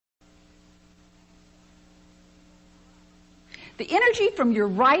The energy from your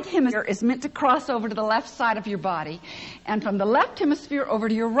right hemisphere is meant to cross over to the left side of your body, and from the left hemisphere over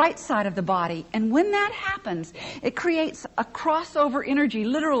to your right side of the body. And when that happens, it creates a crossover energy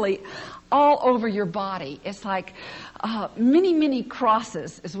literally all over your body. It's like many, many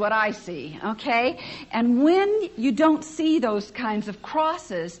crosses is what I see, okay? And when you don't see those kinds of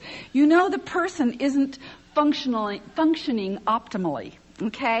crosses, you know the person isn't functioning optimally.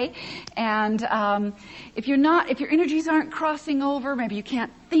 Okay, and if your energies aren't crossing over, maybe you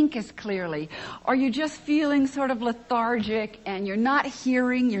can't think as clearly, or you're just feeling sort of lethargic, and you're not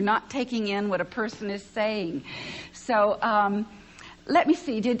hearing, you're not taking in what a person is saying. So let me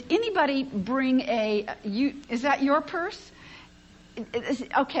see. Did anybody bring is that your purse?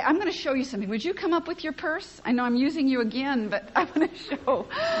 Okay, I'm going to show you something. Would you come up with your purse? I know I'm using you again, but I want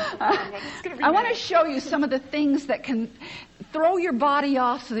to show you some of the things that can throw your body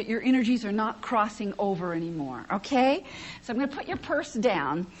off so that your energies are not crossing over anymore, okay? So I'm going to put your purse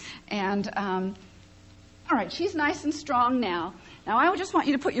down, and all right, she's nice and strong now. Now I just want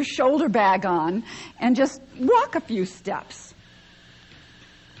you to put your shoulder bag on and just walk a few steps.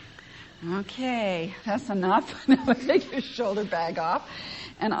 Okay, that's enough. Now take your shoulder bag off,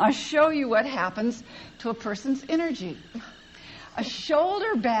 and I'll show you what happens to a person's energy. A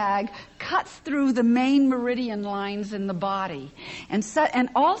shoulder bag cuts through the main meridian lines in the body. And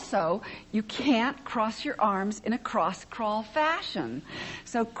also, you can't cross your arms in a cross-crawl fashion.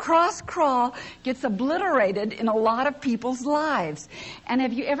 So cross-crawl gets obliterated in a lot of people's lives. And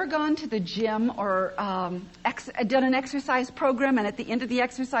have you ever gone to the gym or done an exercise program, and at the end of the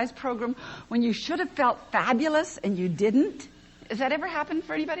exercise program, when you should have felt fabulous and you didn't? Has that ever happened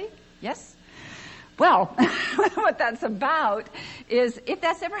for anybody? Yes? Well, what that's about is, if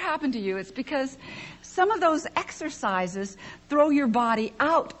that's ever happened to you, it's because some of those exercises throw your body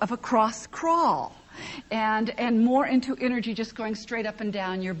out of a cross crawl and more into energy just going straight up and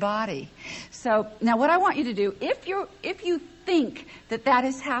down your body. So now what I want you to do, if you think that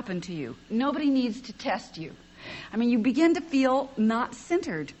has happened to you, nobody needs to test you. I mean, you begin to feel not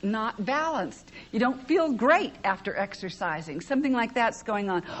centered, not balanced. You don't feel great after exercising. Something like that's going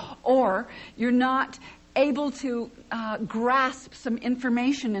on. Or you're not able to grasp some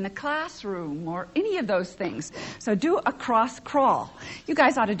information in a classroom or any of those things. So do a cross crawl. You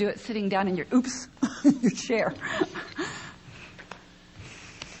guys ought to do it sitting down in your your chair.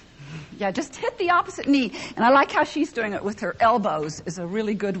 Yeah, just hit the opposite knee. And I like how she's doing it with her elbows, is a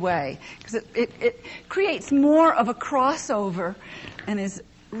really good way. Because it creates more of a crossover and is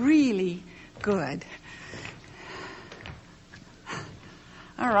really good.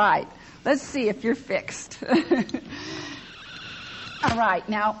 All right, let's see if you're fixed. All right,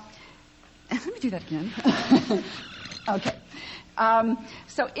 now, let me do that again. Okay.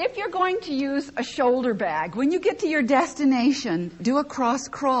 So if you're going to use a shoulder bag, when you get to your destination, do a cross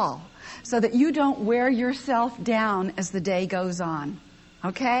crawl, so that you don't wear yourself down as the day goes on.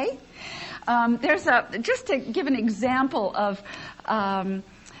 Okay? Just to give an example of an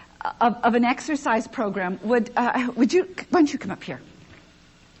exercise program, why don't you come up here?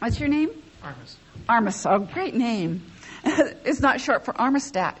 What's your name? Armis. Armis, oh, great name. It's not short for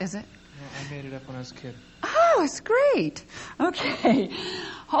Armistat, is it? No, I made it up when I was a kid. Oh, it's great. Okay.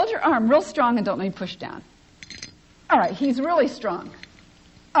 Hold your arm real strong and don't let me push down. All right, he's really strong.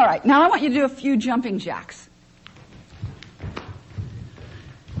 All right, now I want you to do a few jumping jacks.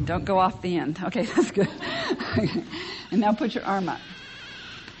 Don't go off the end. Okay, that's good. And now put your arm up.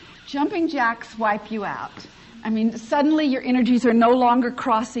 Jumping jacks wipe you out. I mean, suddenly your energies are no longer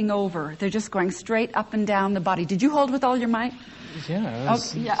crossing over. They're just going straight up and down the body. Did you hold with all your might? Yeah.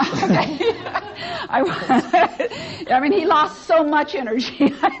 Okay, yeah. Okay. I mean, he lost so much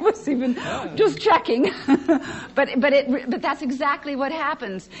energy. I was even just checking. But that's exactly what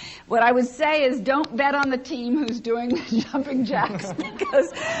happens. What I would say is, don't bet on the team who's doing the jumping jacks,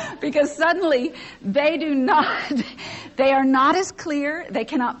 because suddenly they are not as clear. They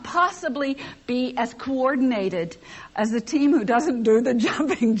cannot possibly be as coordinated as the team who doesn't do the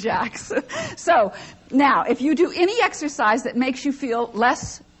jumping jacks. So now, if you do any exercise that makes you feel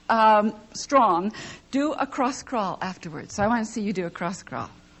less strong, do a cross crawl afterwards. So I want to see you do a cross crawl.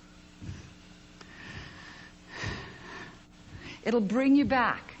 It'll bring you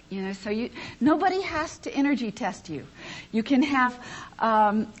back, so nobody has to energy test you. You can have,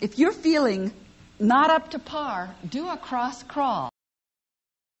 if you're feeling not up to par, do a cross crawl.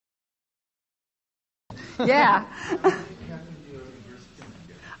 Yeah.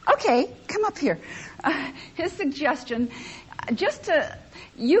 Okay, come up here. His suggestion,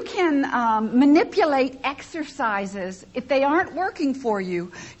 you can manipulate exercises. If they aren't working for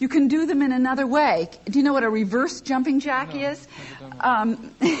you, you can do them in another way. Do you know what a reverse jumping jack is?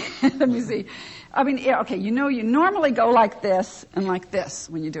 Let me see. I mean, okay, you normally go like this and like this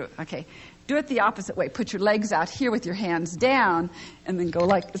when you do it. Okay, do it the opposite way. Put your legs out here with your hands down, and then go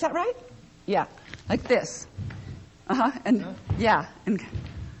like. Is that right? Yeah, like this. And yeah, and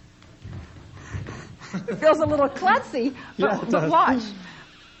it feels a little klutzy, but watch.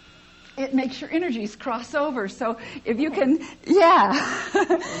 It makes your energies cross over. So if you can,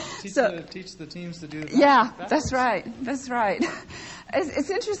 teach the teams to do that. Yeah, that's right. That's right. It's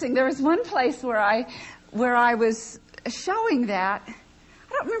interesting. There was one place where I was showing that.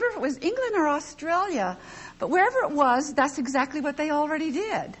 I don't remember if it was England or Australia, but wherever it was, that's exactly what they already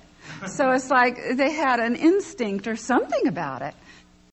did. So it's like they had an instinct or something about it.